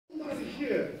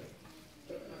here,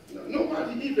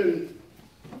 nobody even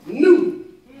knew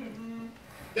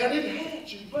that it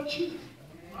had you but you.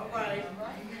 All right.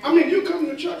 I mean, you come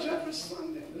to church every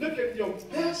Sunday, look at your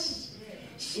best,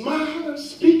 smiling,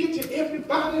 speaking to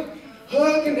everybody,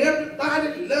 hugging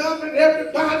everybody, loving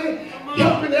everybody,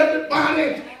 helping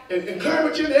everybody, and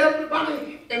encouraging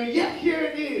everybody, and yet here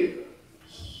it is.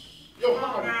 Your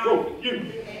heart is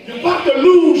broken. You're about to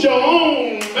lose your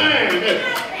own man.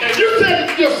 And you say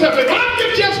to yourself, if I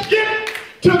could just get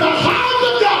to the house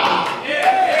of God,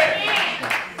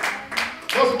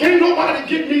 because can't nobody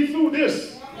get me through this.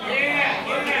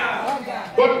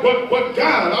 But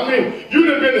God, I mean, you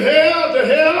done been hell to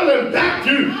hell and back.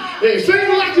 It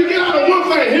seems like you get out of one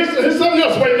thing, here's something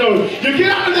else waiting on you. You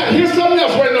get out of that, here's something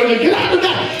else waiting on you. Get out of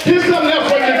that, here's something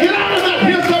else waiting on you. Get out of that,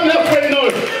 here's something else waiting on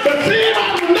you. But see,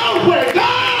 out of nowhere,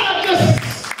 God just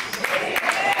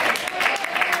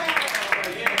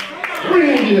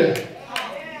bring you.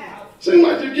 Seems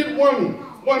like you get one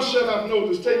shut-off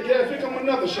notice, take care, here come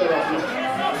another shut-off notice.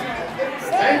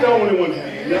 I ain't the only one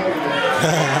having it.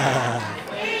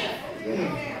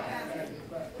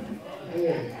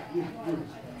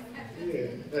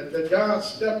 That God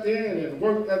stepped in and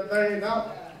worked that thing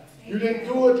out. You didn't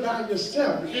do it by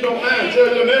yourself. If you don't mind,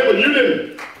 tell your neighbor, you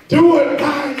didn't do it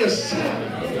by yourself.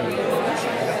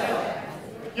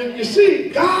 You see,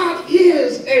 God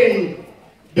is a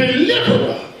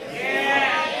deliverer.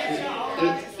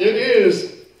 It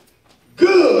is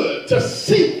good to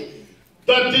see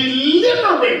the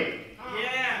delivering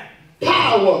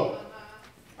power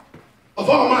of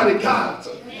Almighty God.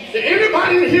 Did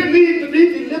anybody here need to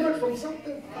be delivered from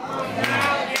something?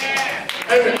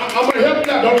 Hey, I'm going to help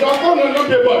you out. Don't y'all go nothing up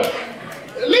here, but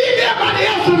leave everybody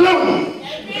else alone.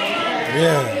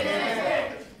 Yeah.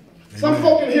 Some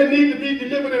folk in here need to be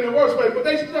delivered in the worst way, but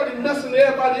they started messing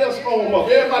everybody else's home up,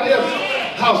 everybody else's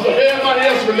house up, everybody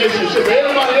else's relationship,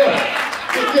 everybody else.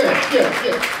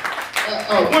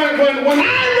 When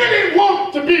I really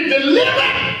want to be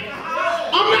delivered,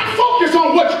 I'm not focused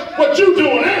on what you're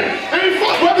doing. I ain't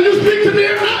focused whether you speak to me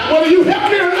or not, whether you help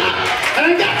me or not. I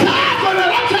ain't got time for that.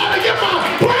 I'm trying to get my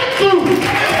breakthrough.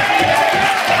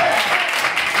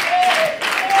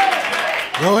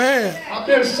 Go ahead. I've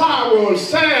been sorrow and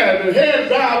sad and head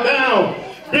bowed down,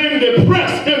 been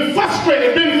depressed, been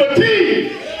frustrated, been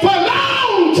fatigued for a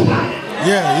long time.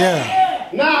 Yeah.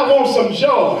 Now I want some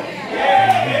joy.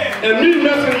 And me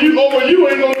messing you over, you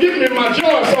ain't gonna give me my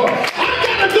joy. So I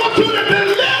gotta go to the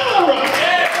deliverer.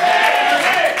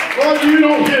 Well, you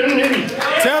don't hear me.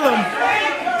 Tell him.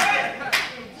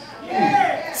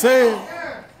 Say it.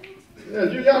 Yeah,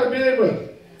 you gotta be able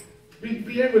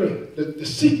to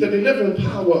seek the delivering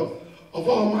power of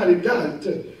Almighty God.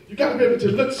 You gotta be able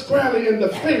to look squarely in the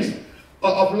face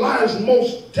of life's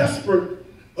most desperate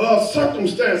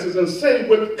circumstances and say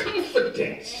with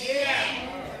confidence.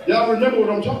 Y'all remember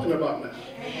what I'm talking about now.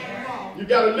 You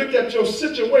got to look at your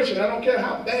situation. I don't care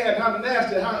how bad, how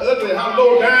nasty, how ugly, how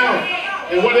low down,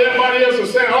 and what everybody else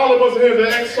is saying. All of us are here to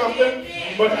ask something,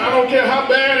 but I don't care how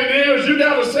bad it is. You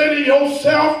got to say to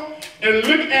yourself and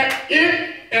look at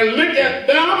it and look at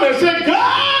them and say,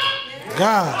 God,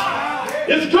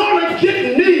 it's going to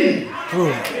get me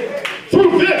through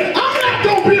this. I'm not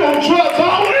going to be on drugs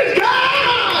always.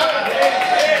 God,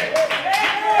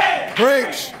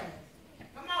 preach.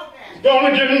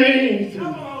 Gonna get me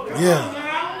through. Yeah.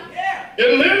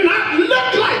 It may not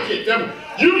look like it.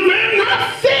 You may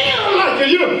not feel like it.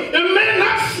 It may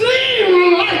not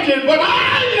seem like it, but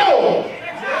I know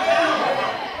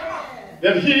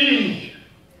that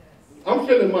I'm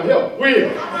feeling my help.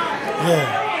 Yeah.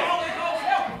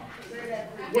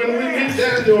 When we meet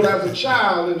Daniel as a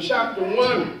child in chapter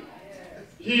 1,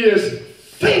 he is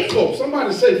faithful.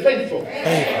 Somebody say faithful.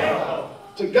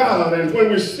 To God. And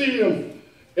when we see him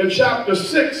in chapter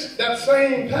 6, that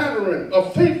same pattern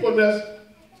of faithfulness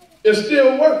is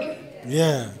still working.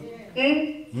 Yeah.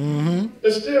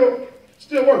 It's still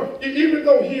working. Even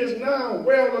though he is now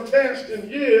well advanced in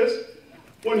years,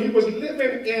 when he was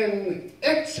living in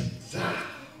exile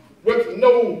with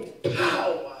no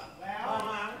power,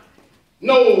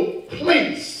 no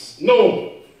place,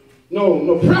 no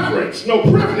preference, no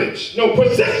privilege, no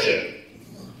position,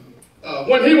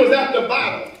 when he was at the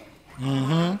bottom,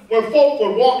 when folk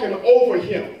were walking over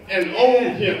him and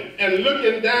on him and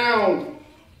looking down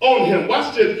on him.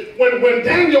 Watch this. When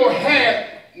Daniel had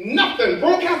nothing,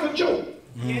 broke out the joke,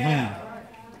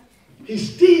 he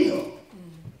still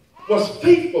was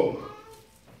faithful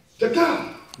to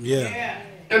God. Yeah.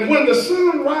 And when the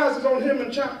sun rises on him in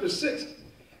chapter 6,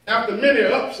 after many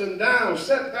ups and downs,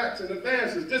 setbacks and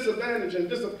advances, disadvantages and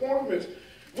disappointments,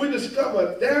 we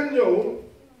discover Daniel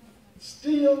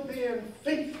still being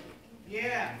faithful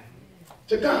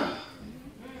to God.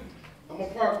 I'm going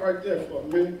to park right there for a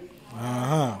minute.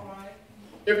 Uh-huh.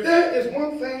 If there is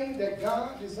one thing that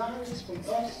God desires from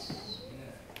us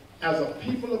as a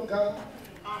people of God,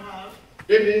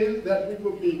 it is that we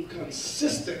will be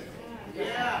consistent,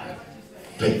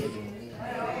 faithful.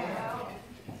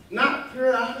 Not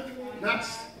periodically, not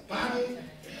spotty,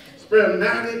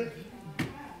 sporadic,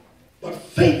 but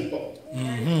faithful.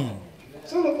 Mm-hmm.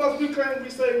 Some of us, we claim, we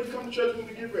say we come to church when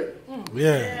we get ready.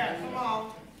 Yeah. Come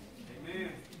on.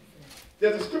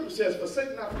 There's a scripture says,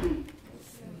 forsake not the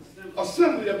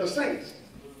assembly of the saints.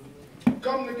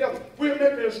 Come together. We'll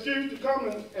make an excuse to come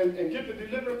and get the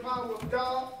delivering power of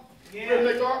God. We'll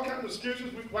make all kinds of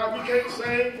excuses why we can't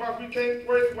sing, why we can't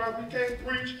pray, why we can't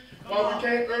preach, why we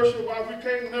can't usher, why we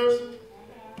can't nurse.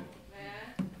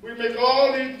 We make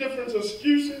all these different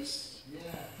excuses,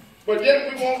 but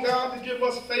yet we want God to give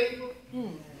us favor.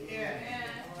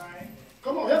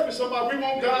 Come on, help me somebody. We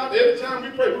want God, every time we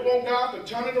pray, we want God to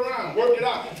turn it around, work it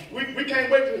out. We can't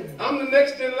wait till I'm the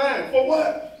next in line. For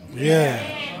what? Yeah.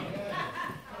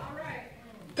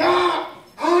 God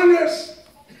honors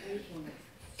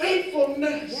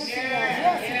faithfulness.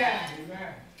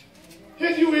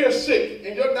 Here you here sick,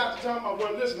 and your doctor telling me,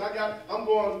 well, listen, I'm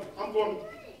going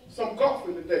some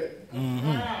golfing today.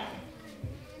 Mm-hmm.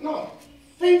 No,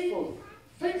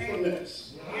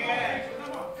 faithfulness.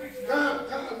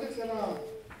 God looks at our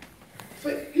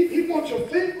faith. He wants your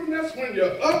faithfulness when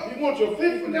you're up. He wants your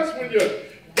faithfulness when you're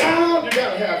down. You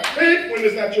gotta have faith when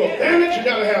it's at your advantage. You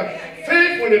gotta have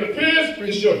faith when it appears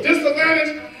it's your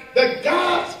disadvantage. That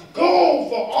God's goal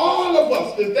for all of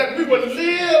us is that we would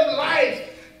live life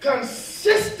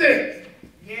consistent,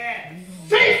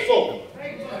 faithful.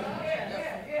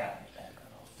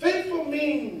 Faithful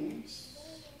means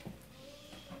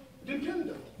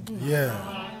dependable,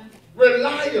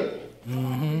 reliable,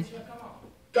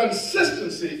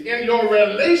 consistency in your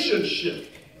relationship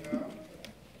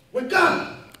with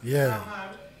God.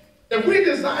 If we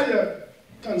desire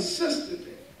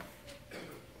consistency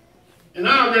in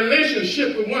our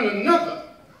relationship with one another,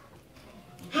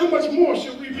 how much more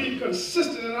should we be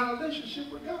consistent in our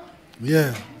relationship with God?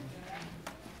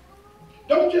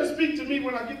 Don't just speak to me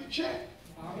when I get the check.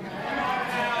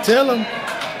 Tell him.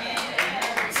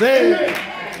 Say it.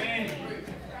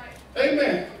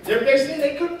 Amen. If they say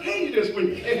they couldn't pay you this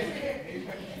week,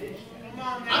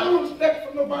 I don't expect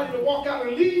for nobody to walk out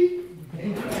and leave.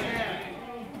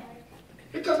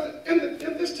 Because in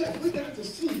this text, we got to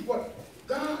see what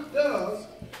God does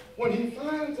when he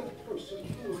finds a person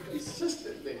who is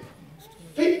consistently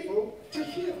faithful to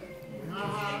him.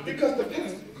 Because the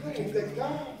passage claims that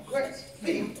God grants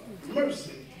favor,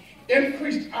 mercy,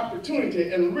 increased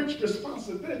opportunity, and rich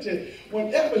responsibility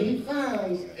whenever he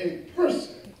finds a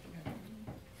person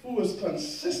who is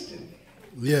consistently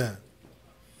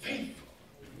faithful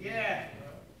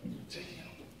to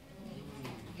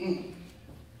him.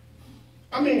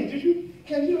 I mean,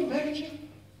 can you imagine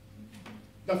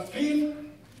the favor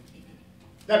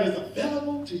that is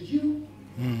available to you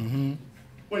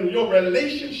when your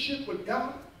relationship with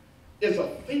God is a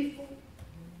faithful,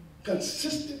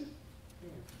 consistent,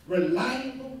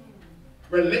 reliable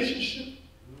relationship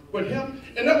with him?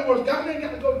 In other words, God ain't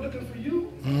got to go looking for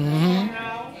you.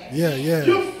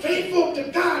 You're faithful to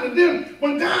God, and then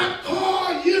when God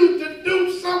calls you to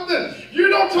do something, you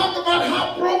don't talk about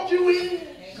how broke you is.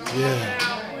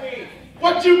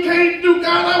 What you can't do.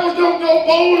 God, I was going to go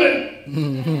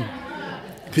bowling.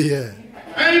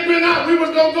 I ain't been out. We was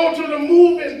going to go to the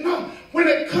movies. No. When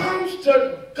it comes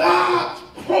to God's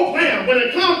program, when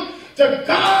it comes to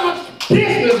God's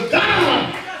business,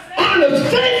 God honors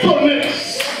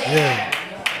faithfulness.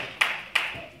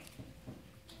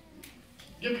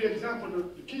 Give you an example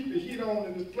to keep the heat on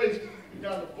in this place. We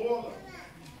got a boiler.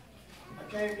 I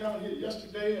came down here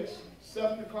yesterday at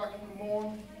 7 o'clock in the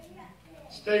morning,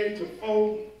 stayed till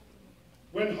 4,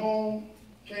 went home,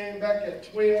 came back at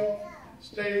 12,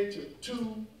 stayed till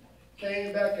 2,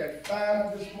 came back at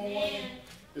 5 this morning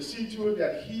to see to it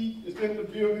that heat is in the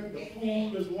building, the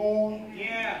pool is warm.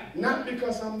 Not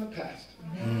because I'm the pastor.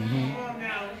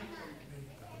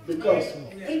 Because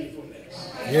of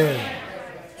faithfulness.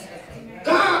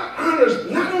 God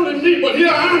honors not only me, but he'll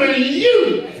honor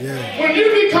you when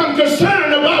you become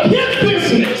concerned about his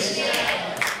business.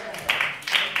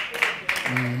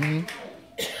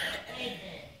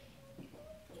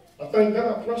 I thank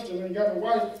God Preston ain't got a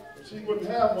wife, but she wouldn't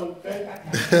have one today.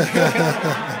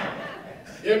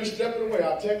 Every step of the way,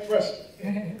 I text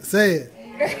Preston. Say it.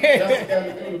 That's the guy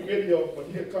to do the video, but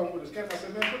he'll come with his camera. I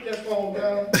said, man, put that phone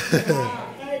down.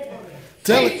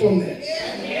 Tell it. Faithfulness.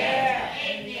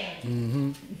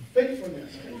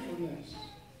 Faithfulness, faithfulness,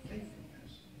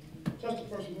 faithfulness. Touch the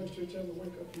person next to you, tell them to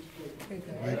wake up these clothes.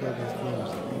 Wake up these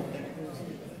clothes.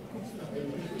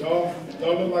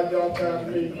 Y'all look like y'all tired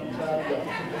of me. I'm tired of y'all.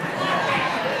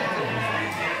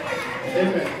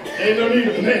 Amen. Ain't no need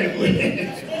of man with it.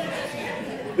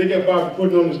 They got Bobby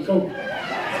putting on his coat.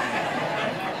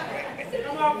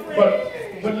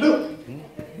 But look,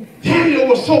 Daniel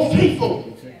was so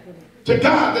faithful to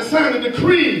God that signed a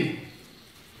decree.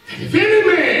 If any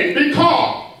man be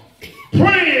caught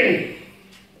praying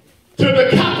to the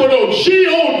capital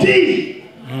G-O-D,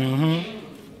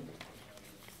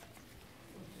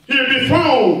 he'll be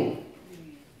thrown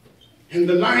in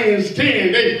the lion's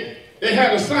den. They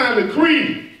had a signed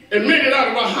decree and made it out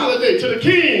of a holiday to the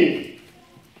king.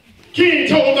 King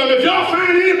told them, if y'all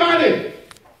find anybody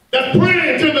that's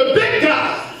praying to the big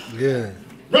God,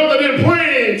 rather than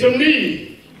praying to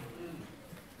me,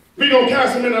 we gonna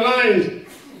cast him in the lion's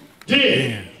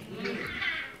den.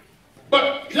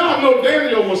 But y'all know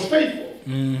Daniel was faithful.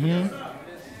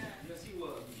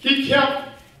 He kept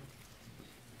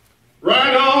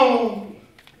right on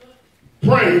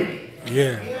praying.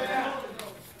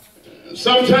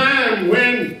 Sometime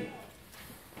when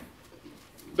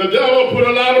the devil put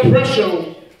a lot of pressure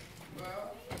on,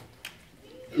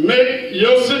 make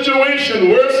your situation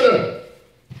worse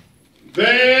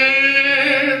than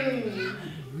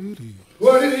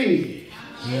what it is.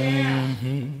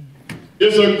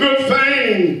 It's a good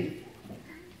thing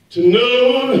to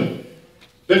know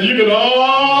that you can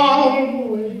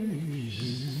always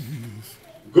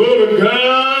go to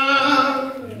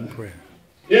God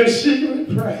in secret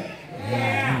prayer.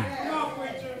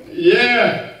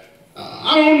 Yeah,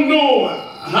 I don't know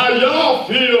how y'all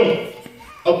feel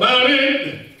about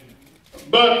it,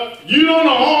 but you don't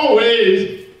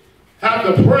always have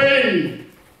to pray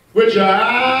with your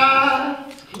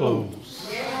eyes closed.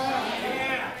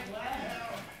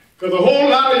 Because a whole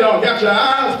lot of y'all got your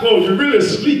eyes closed. You're really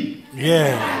asleep.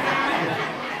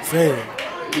 Say it.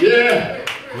 Yeah.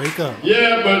 Wake up.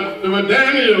 Yeah, but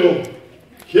Daniel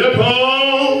kept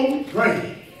on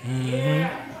praying.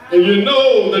 And you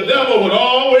know the devil would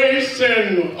always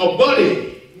send a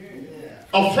buddy,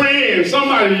 a friend,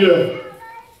 somebody you're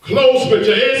close with,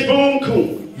 your ex-boon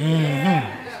coon.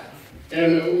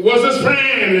 And was his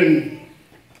friend, and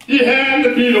he had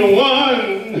to be the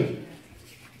one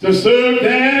to serve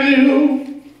Daniel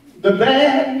the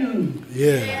bad news.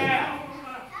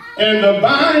 And the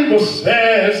Bible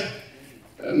says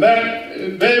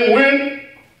that they went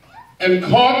and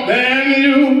caught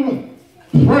Daniel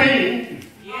praying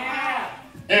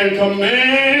and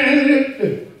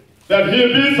commanded that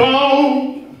he'll be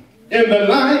thrown in the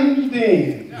lion's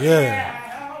den.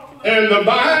 And the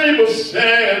Bible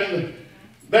says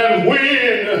that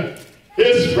when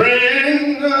his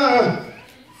friend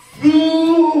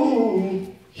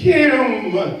threw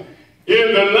him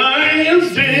in the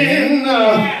lion's den,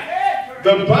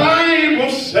 the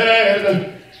Bible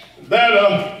said that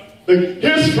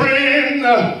his friend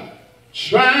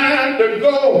tried to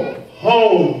go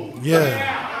home.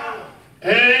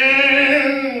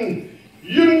 And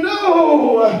you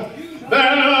know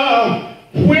that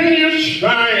when you're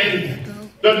trying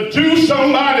to do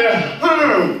somebody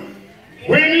harm,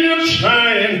 when you're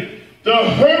trying to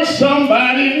hurt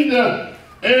somebody,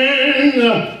 and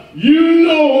you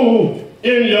know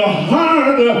in your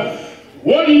heart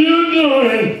what you're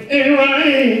doing ain't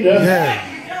right,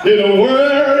 it'll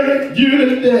worry you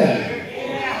to death.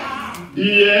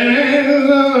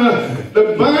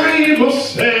 The Bible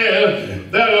said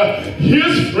that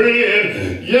his friend,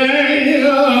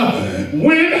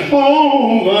 went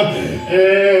home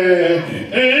and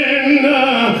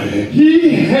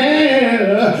he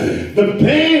had the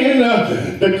band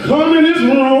to come in his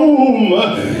room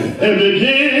and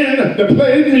begin to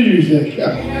play music.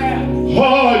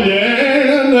 Oh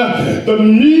yeah, the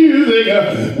music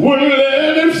wouldn't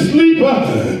let him sleep,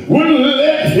 wouldn't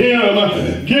let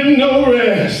him get no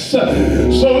rest. So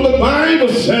the Bible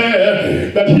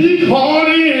said that he called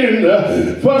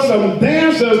in for some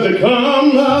dancers to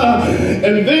come,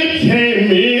 and they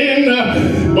came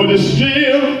in, but they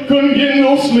still couldn't get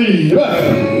no sleep.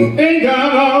 Ain't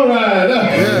God all right?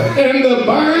 And the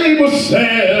Bible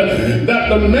said that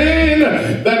the man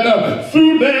that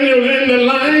threw Daniel in the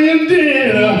lion's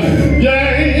den,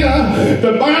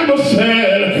 the Bible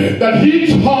said that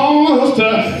he tossed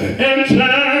and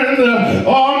turned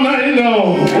all night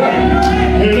long.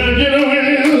 And I get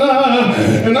away,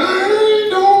 and I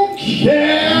don't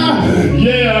care,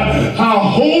 how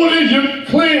holy you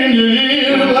claim you is.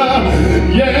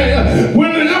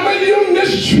 Whenever you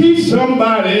mistreat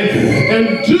somebody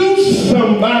and do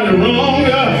somebody wrong,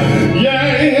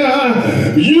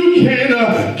 you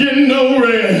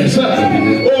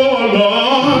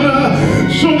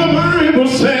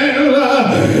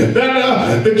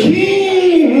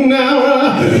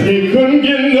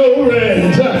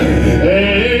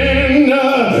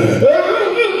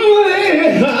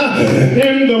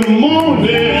in the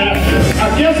morning.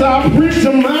 I guess I'll preach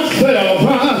to myself.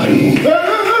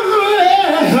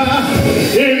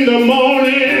 In the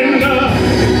morning,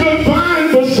 the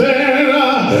Bible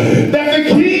said that the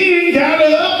king got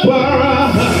up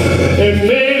and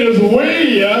made his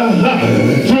way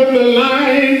to the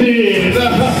lion den.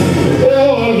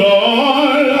 Oh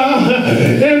Lord,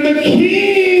 and the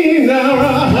king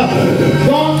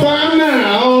thought by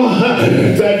now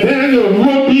that Daniel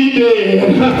would be dead.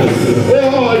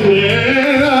 Oh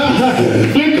yeah,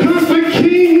 because the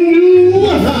king knew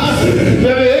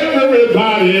that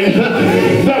everybody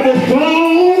that was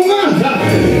thrown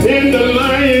in the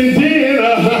lion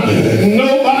den,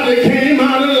 nobody came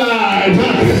out alive.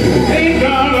 Ain't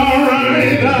God all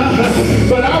right?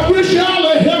 But I wish y'all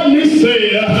would help me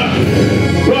say,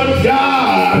 but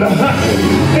God,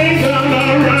 ain't God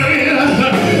all right?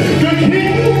 The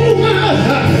king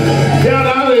got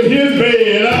out of his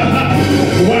bed,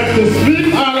 wiped the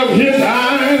sleep out of his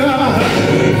eyes,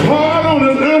 called on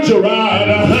his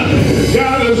entourage,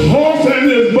 got his horse and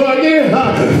his buggy,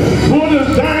 put his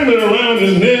diamond around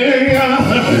his neck,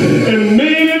 and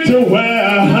made it to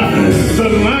where the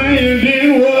lion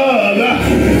den was.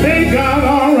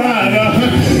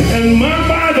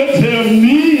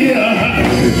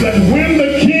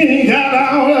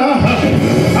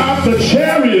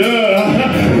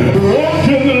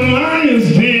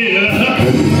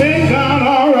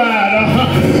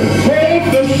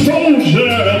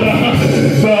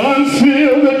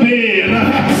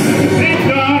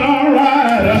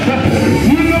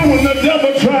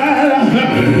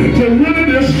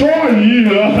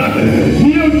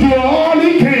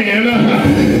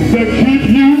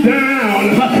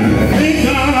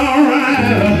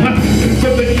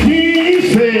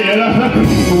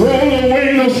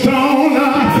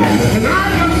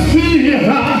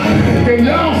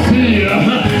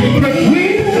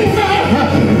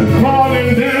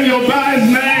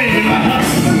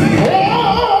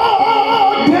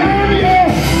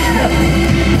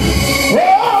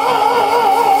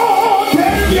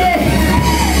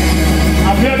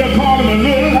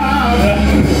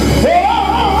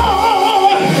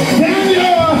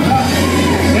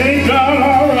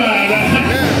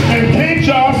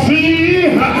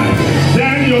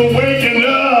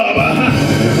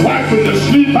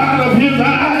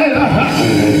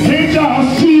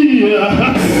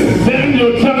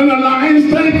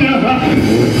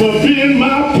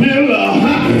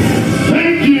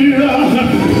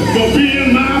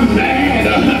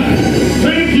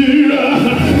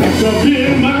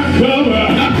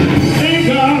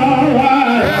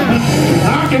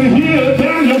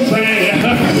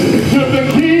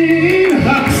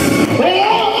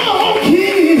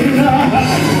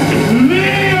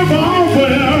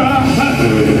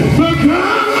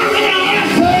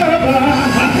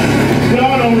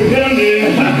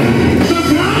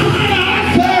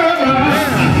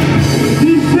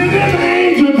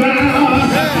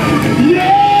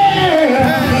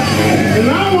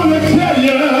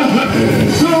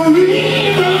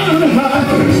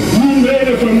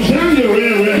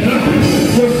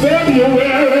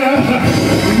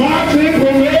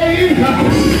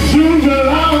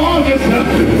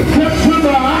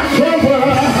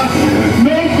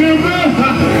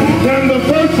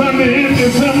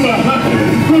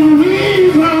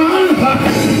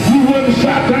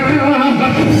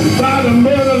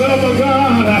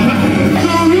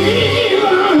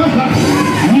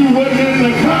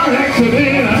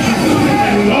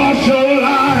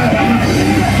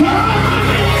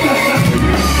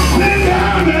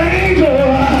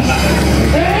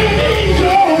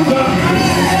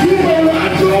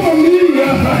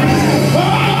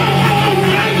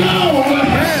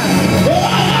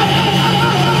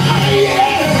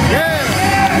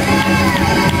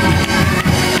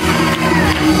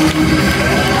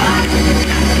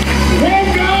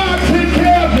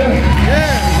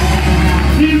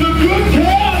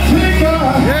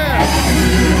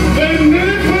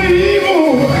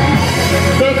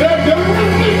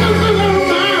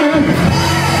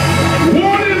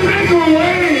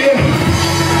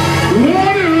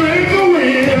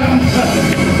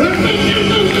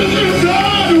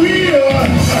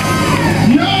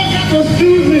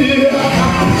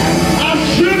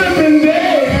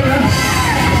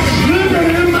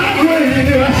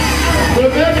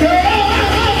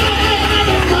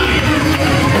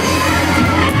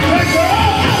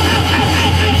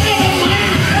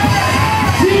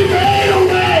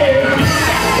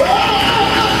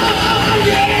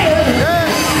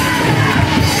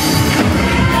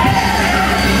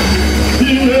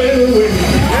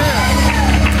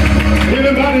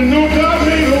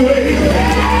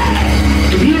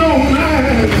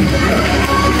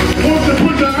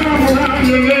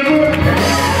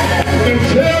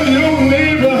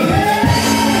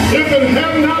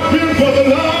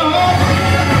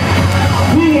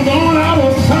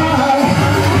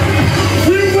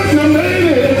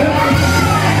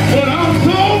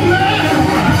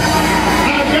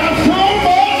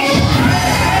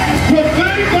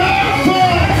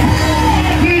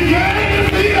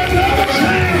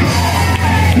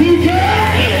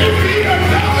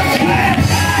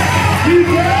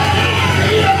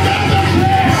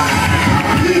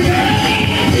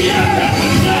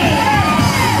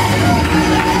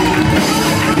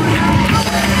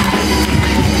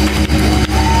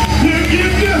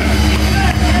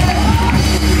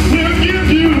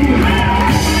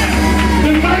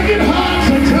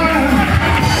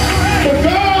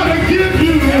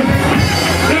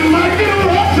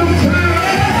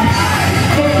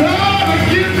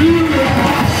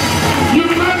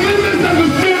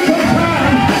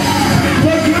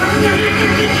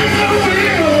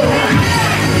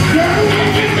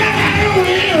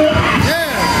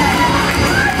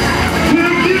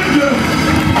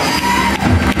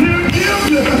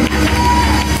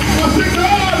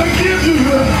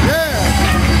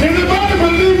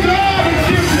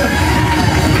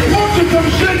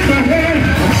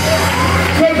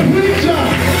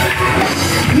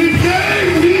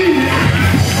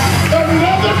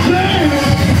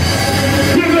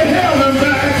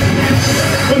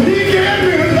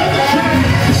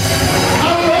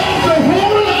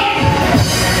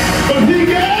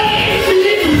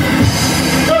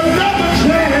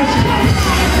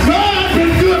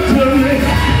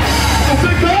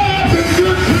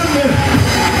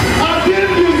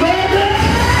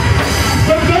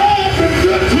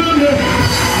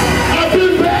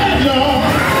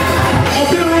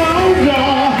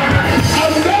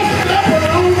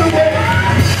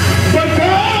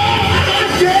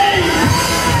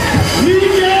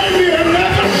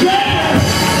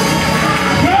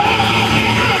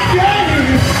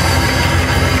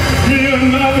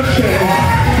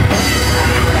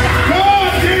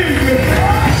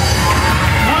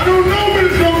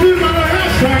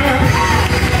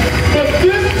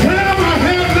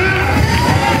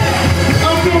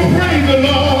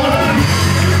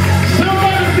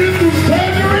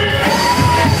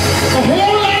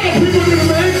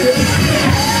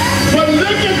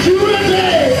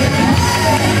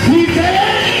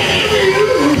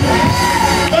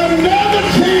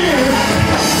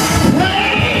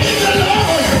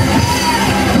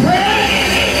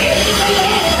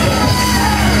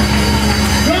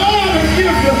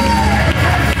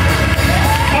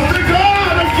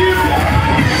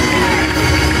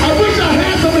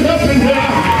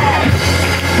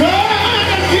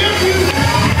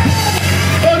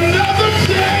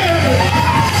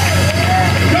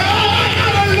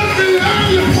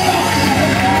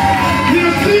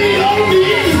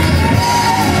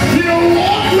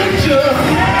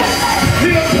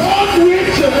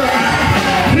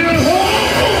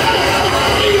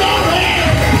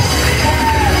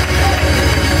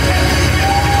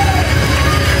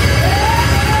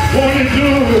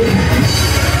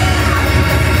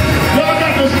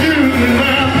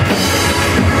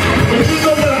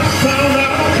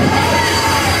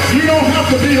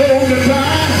 be old to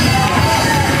die.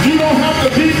 You don't have to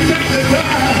be sick to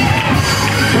die.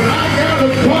 But I got a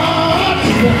God.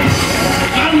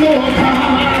 I know a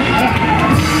God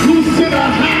who sit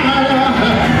high.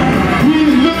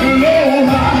 He's looking low.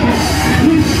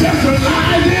 He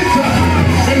specializes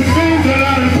in things that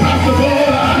are impossible.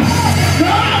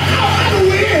 God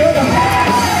will.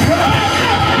 God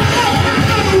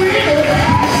will.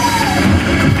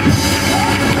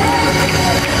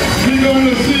 He's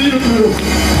gonna see you through.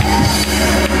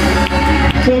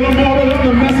 So the moral of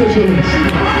the message is,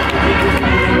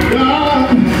 God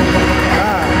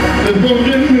is gonna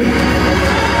get me.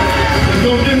 It's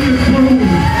gonna get me through.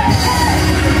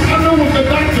 I know what the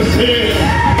doctor said.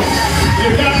 You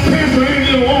got cancer and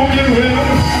you won't get well.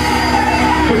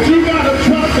 But you gotta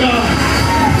trust God.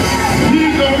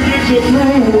 He's gonna get you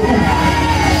through.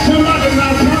 Somebody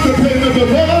not trying to pay the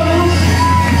bills,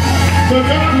 but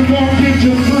God is gonna get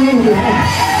you through.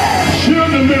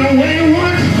 Shouldn't have been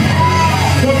wayward,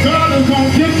 but God is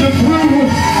gonna get you through.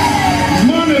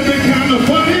 Money be kind of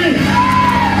funny,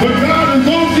 but God is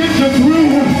gonna get you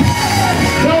through.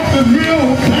 Health is real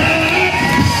bad,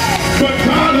 but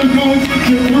God is gonna get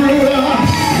you through.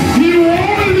 He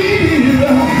won't leave.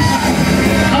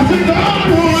 I said God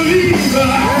won't leave.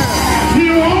 He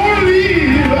won't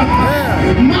leave.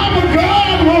 Mama,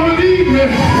 God won't leave me.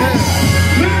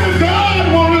 Little God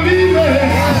won't leave me.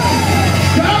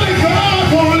 Sally, God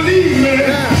won't leave me.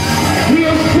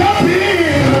 He'll step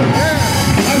in.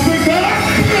 I said God,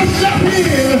 he'll step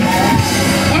in.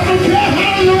 I don't care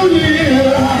how long you is.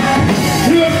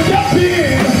 He'll step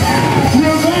in.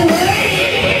 He'll go way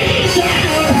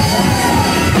down.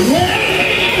 Way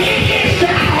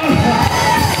down.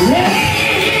 Way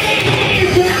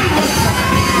down.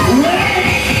 Way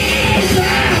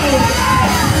down.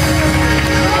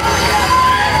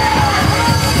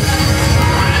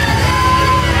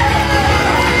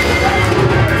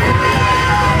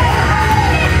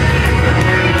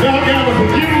 Y'all gotta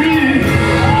forgive me.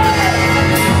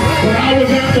 When I was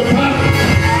at the bottom,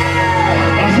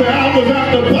 I said I was at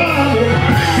the bottom.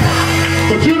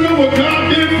 But you know what God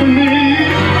did for me?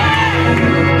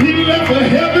 He left the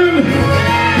heaven,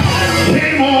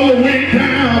 came all the way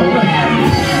down,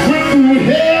 went through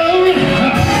hell,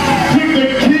 took the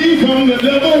key from the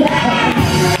devil,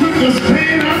 took the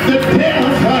stain out the death,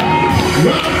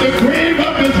 robbed the grave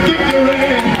of his victory,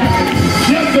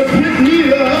 just to pick me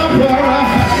up.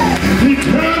 He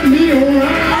turned me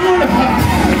around,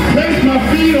 placed my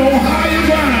feet on higher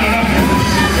ground,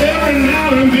 every now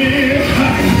and then,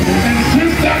 and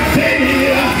since that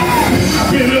day,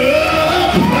 I've been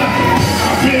up,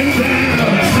 I've been down,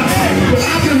 but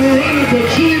I've been running for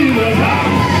Jesus,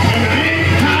 and I ain't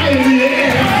tired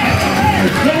yet.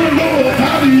 Don't know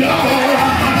about y'all,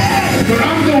 but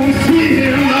I'm gonna see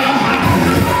him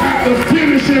at the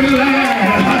finishing line.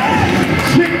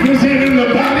 Sickness in the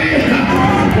body,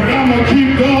 but I'm gonna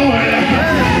keep going.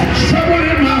 Trouble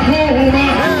in my home,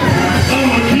 I'm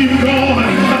gonna keep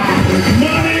going.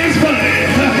 Money is funny,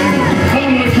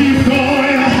 I'm gonna keep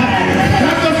going.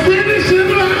 At the finishing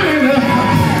line,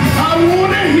 I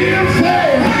wanna hear him say,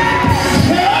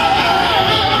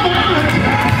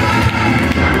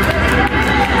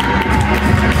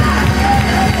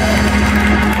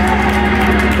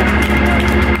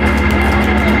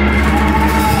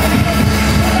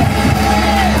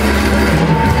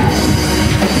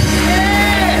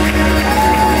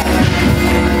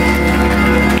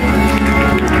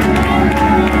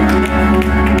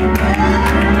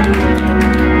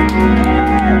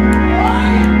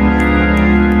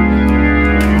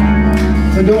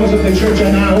 the doors of the church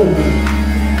are now open.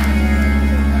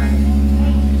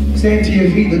 Stand to your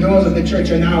feet. The doors of the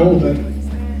church are now open.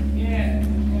 Yes,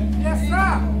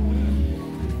 sir.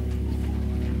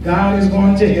 God is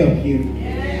going to help you.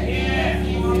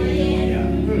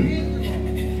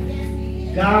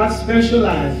 God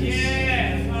specializes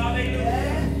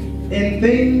in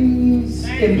things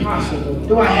impossible.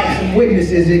 Do I have some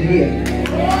witnesses in here?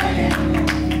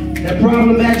 That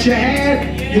problem that you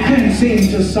had, you couldn't seem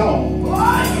to solve.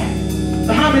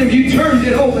 So how many of you turned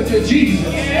it over to Jesus?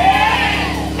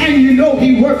 And you know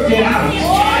he worked it out.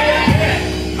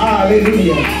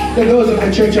 Hallelujah. The doors of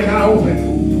the church are now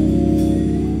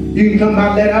open. You can come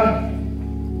by letter.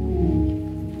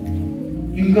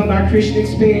 You can come by Christian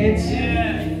experience.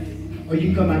 Or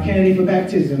you can come by candidate for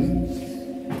baptism.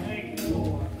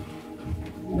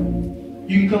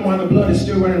 You can come while the blood is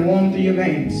still running warm through your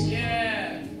veins.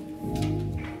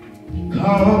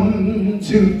 Come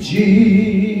to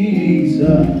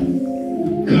Jesus.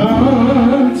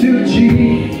 Come to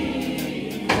Jesus.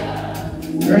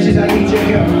 Precious, I need your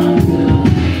help.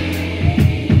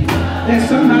 There's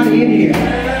somebody anybody in here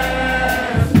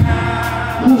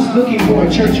who's looking for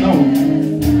a church home?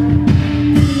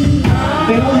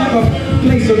 They don't have a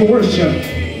place of worship.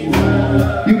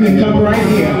 You can come right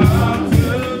here.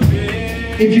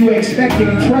 If you're expecting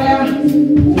prayer,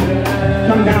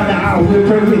 come down the aisle. We'll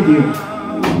pray with you.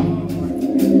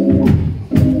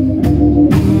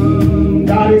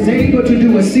 God is able to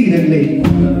do exceedingly,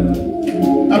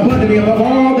 abundantly above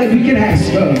all that we can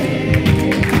ask for.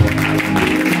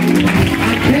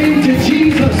 I came to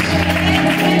Jesus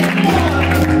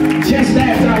just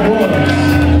as I was.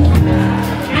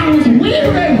 I was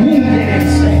weary and wounded and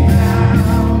sick,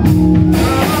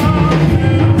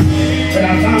 but I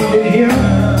found in Him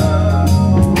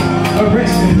a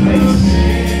resting place.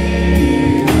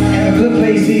 And a good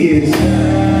place is,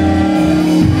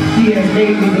 He has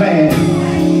made me glad.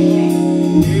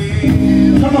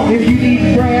 Come on, if you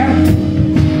need prayer,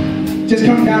 just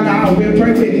come down the aisle. We'll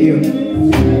pray with you.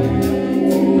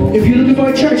 If you're looking for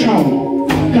a church home,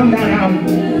 come down the aisle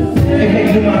and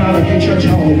make them out of your church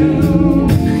home.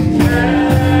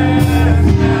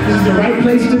 This is the right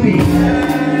place to be.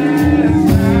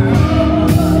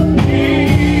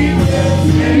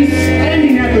 He's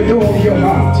standing at the door of your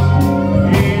heart.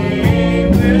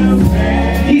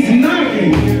 He's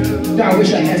knocking. I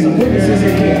wish I had some witnesses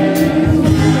in here.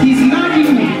 He's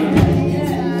knocking.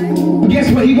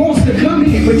 Guess what? He wants to come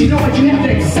in, but you know what? You have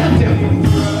to accept Him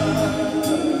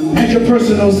as your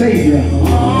personal Savior.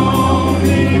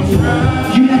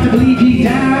 You have to believe He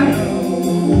died,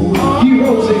 He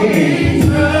rose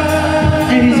again,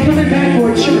 and He's coming back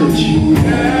for a church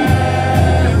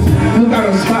who got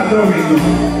a spot door in.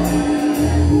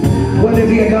 Will there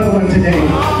be another one today?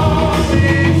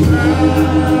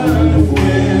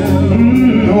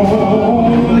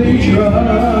 Only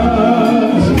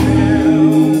trust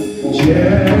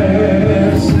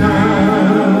just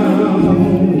now.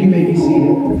 You may be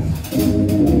seated.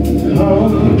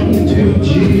 Come to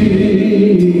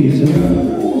Jesus.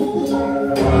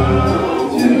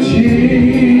 To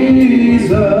Jesus.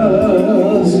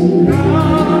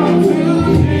 Come to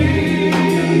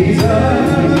Jesus.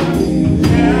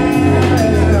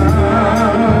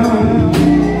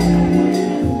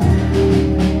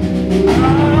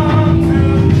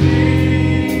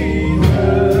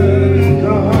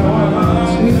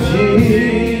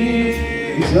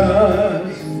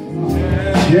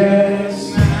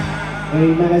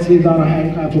 Amen. Let's give God a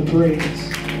hand clap of praise.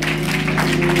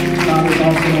 God is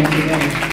awesome on today.